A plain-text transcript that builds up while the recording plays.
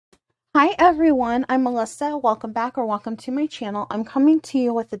Hi everyone, I'm Melissa. Welcome back or welcome to my channel. I'm coming to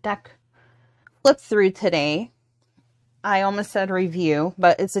you with a deck flip through today. I almost said review,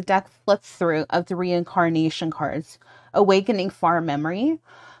 but it's a deck flip through of the Reincarnation cards, Awakening Far Memory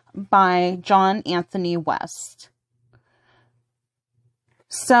by John Anthony West.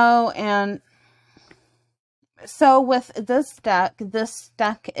 So with this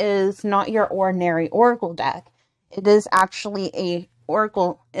deck is not your ordinary Oracle deck. It is actually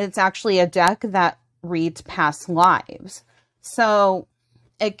it's actually a deck that reads past lives. So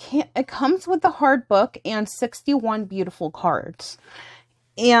it comes with the hard book and 61 beautiful cards.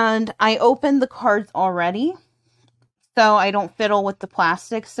 And I opened the cards already, so I don't fiddle with the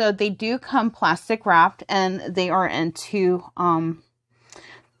plastic. So they do come plastic wrapped, and they are into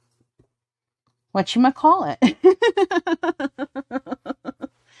whatchamacallit.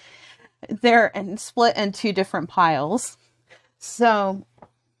 They're split in two different piles. So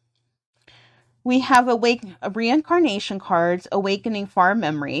we have reincarnation cards, awakening far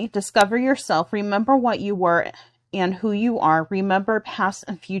memory, discover yourself, remember what you were and who you are, remember past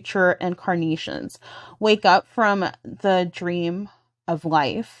and future incarnations, wake up from the dream of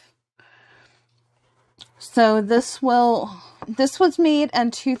life. So this was made in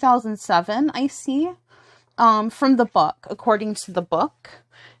 2007, I see, from the book, according to the book.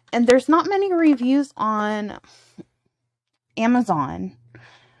 And there's not many reviews on Amazon.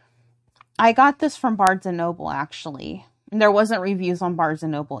 I got this from Barnes & Noble, actually. And there wasn't reviews on Barnes &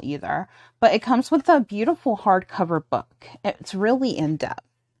 Noble either. But it comes with a beautiful hardcover book. It's really in-depth.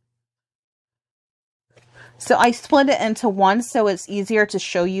 So I split it into one so it's easier to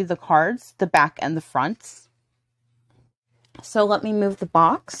show you the cards, the back and the fronts. So let me move the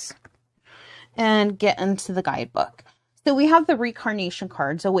box and get into the guidebook. So we have the Reincarnation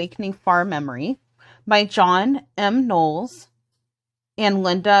cards, Awakening Far Memory by John M. Knowles and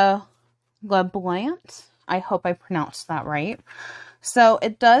Linda LeBlanc. I hope I pronounced that right. So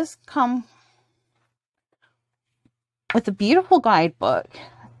it does come with a beautiful guidebook.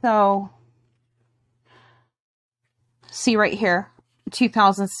 So see right here,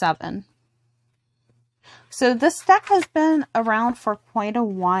 2007. So this deck has been around for quite a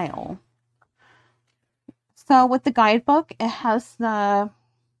while. So with the guidebook, it has the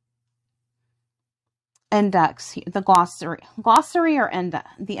index, the glossary or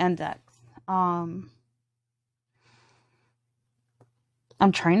the index. I'm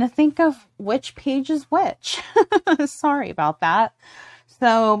trying to think of which page is which. Sorry about that.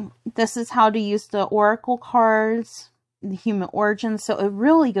 So this is how to use the oracle cards, the human origin. So it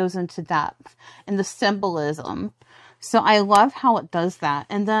really goes into depth and the symbolism. So I love how it does that.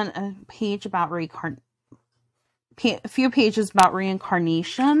 And then a page about a few pages about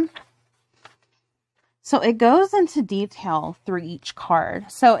reincarnation. So it goes into detail through each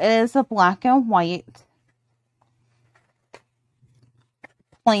card. So it is a black and white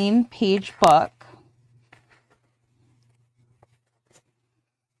plain page book.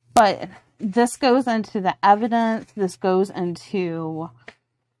 But this goes into the evidence. This goes into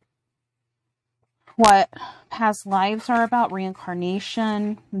what past lives are about,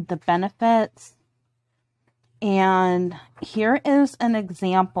 reincarnation, the benefits. And here is an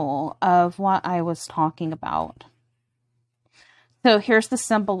example of what I was talking about. So here's the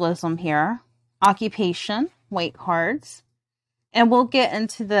symbolism here. Occupation, white cards. And we'll get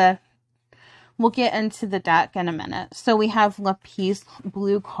into the deck in a minute. So we have Lapis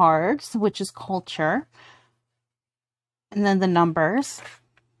blue cards, which is culture. And then the numbers.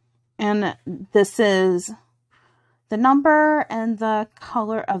 And this is the number and the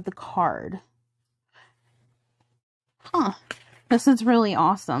color of the card. This is really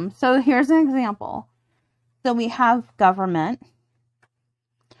awesome. So here's an example. So we have government.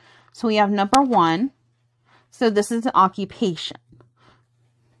 So we have number 1. So this is an occupation.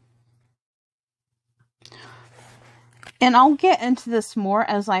 And I'll get into this more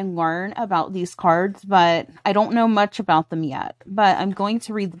as I learn about these cards, but I don't know much about them yet. But I'm going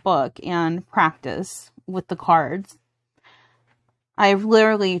to read the book and practice with the cards. I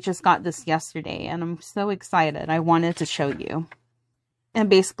literally just got this yesterday, and I'm so excited. I wanted to show you. And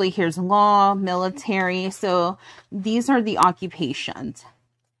basically, here's law, military. So these are the occupations.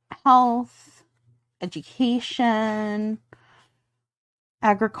 Health, education,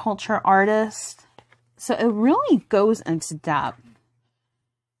 agriculture, artist. So it really goes into depth.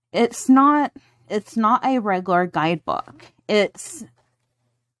 It's not a regular guidebook. It's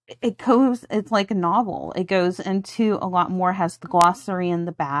like a novel. It goes into a lot more, has the glossary in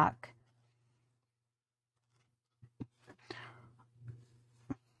the back.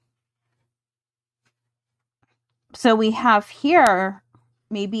 So we have here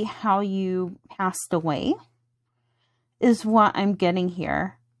maybe how you passed away is what I'm getting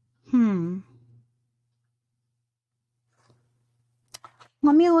here.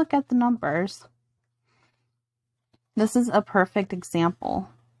 Let me look at the numbers. This is a perfect example.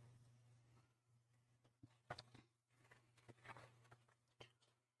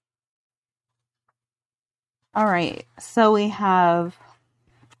 All right, so we have,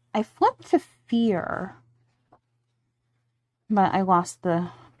 I flipped to fear, but I lost the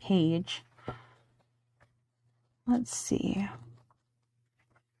page. Let's see.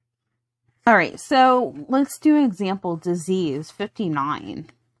 All right, so let's do an example, disease, 59.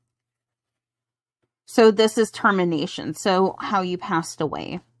 So this is termination, so how you passed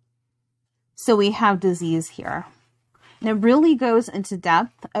away. So we have disease here. And it really goes into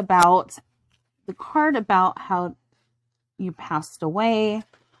depth about the card, about how you passed away.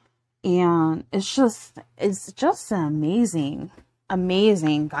 And it's just an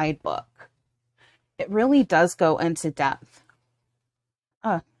amazing guidebook. It really does go into depth.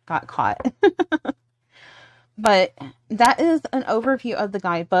 Oh, got caught. But that is an overview of the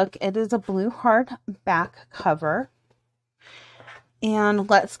guidebook. It is a blue hardback cover. And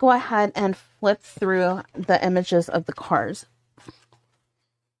let's go ahead and flip through the images of the cards.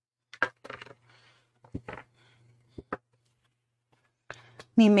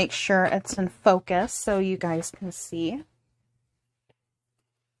 Let me make sure it's in focus so you guys can see.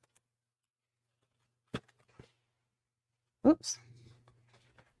 Oops.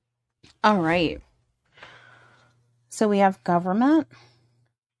 All right. So we have government,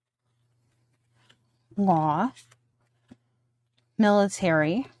 law,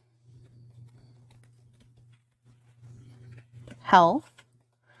 military, health,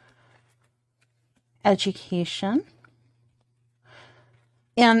 education,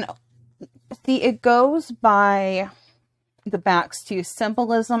 and see, it goes by the backs to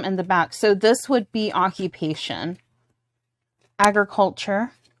symbolism in the back. So this would be occupation,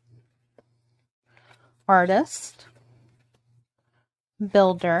 agriculture, artist,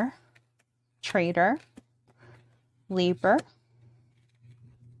 builder, trader, labor,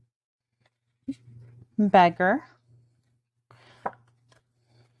 beggar,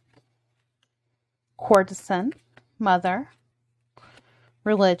 courtesan, mother,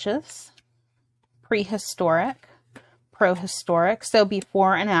 religious, prehistoric, prohistoric, so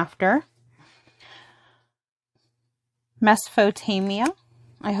before and after, Mesopotamia,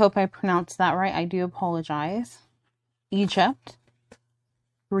 I hope I pronounced that right, I do apologize, Egypt,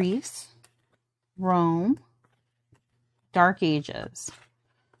 Greece, Rome, Dark Ages,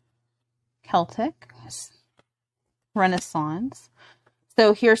 Celtic, Renaissance.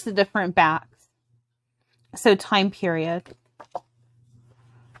 So here's the different backs. So time period,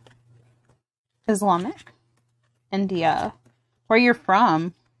 Islamic, India, where you're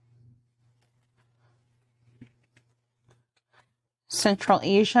from, Central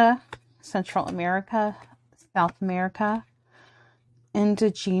Asia, Central America, South America,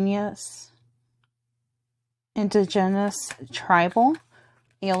 indigenous, tribal,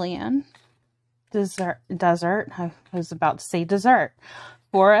 alien, desert, I was about to say dessert,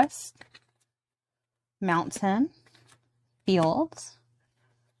 forest, mountain, fields,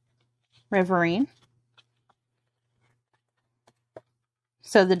 riverine.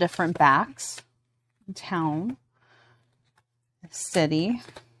 So the different backs, town, city,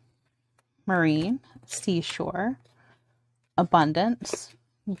 marine, seashore, abundance,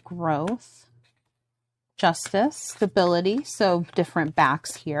 growth, justice, stability, so different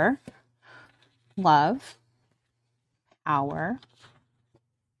backs here, love, power,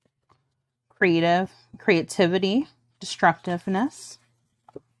 creativity, destructiveness,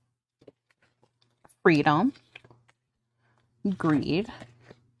 freedom, greed,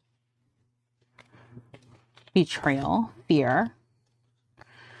 betrayal, fear,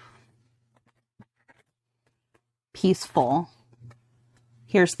 peaceful.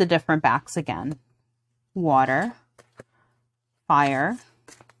 Here's the different backs again. Water, fire,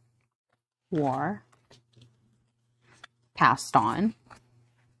 war, passed on,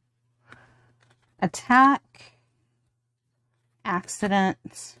 attack,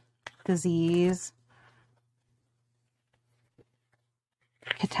 accident, disease,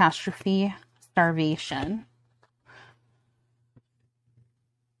 catastrophe, starvation.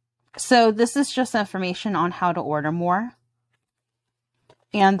 So this is just information on how to order more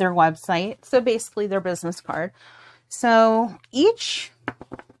and their website. So basically their business card. So it's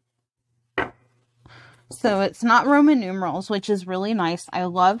not Roman numerals, which is really nice. I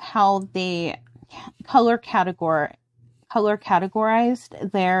love how they color categorized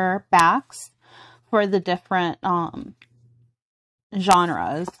their backs for the different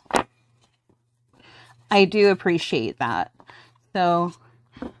genres. I do appreciate that. So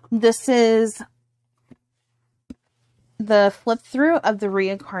this is the flip through of the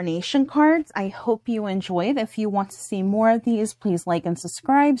reincarnation cards. I hope you enjoyed. If you want to see more of these, please like and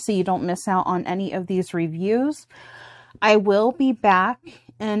subscribe so you don't miss out on any of these reviews. I will be back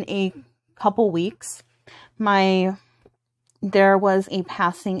in a couple weeks. There was a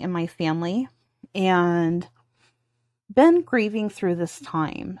passing in my family and been grieving through this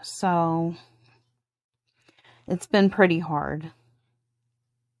time. So it's been pretty hard.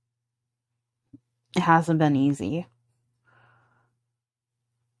 It hasn't been easy.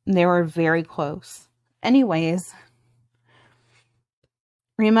 They were very close. Anyways,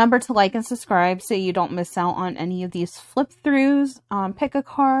 remember to like and subscribe so you don't miss out on any of these flip throughs,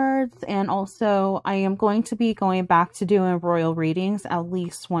 pick-a-cards, and also I am going to be going back to doing royal readings at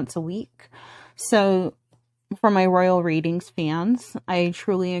least once a week. So for my royal readings fans, I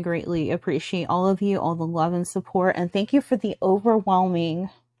truly and greatly appreciate all of you, all the love and support, and thank you for the overwhelming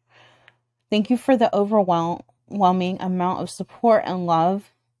amount of support and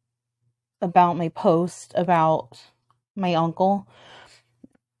love about my post about my uncle.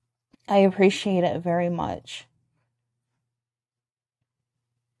 I appreciate it very much.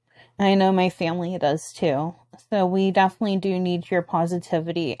 I know my family does too. So we definitely do need your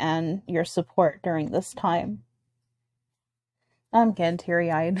positivity and your support during this time. I'm getting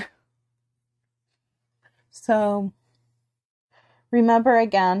teary-eyed. So remember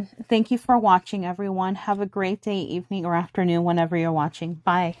again, thank you for watching, everyone. Have a great day, evening, or afternoon whenever you're watching.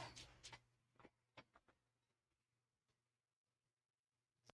 Bye.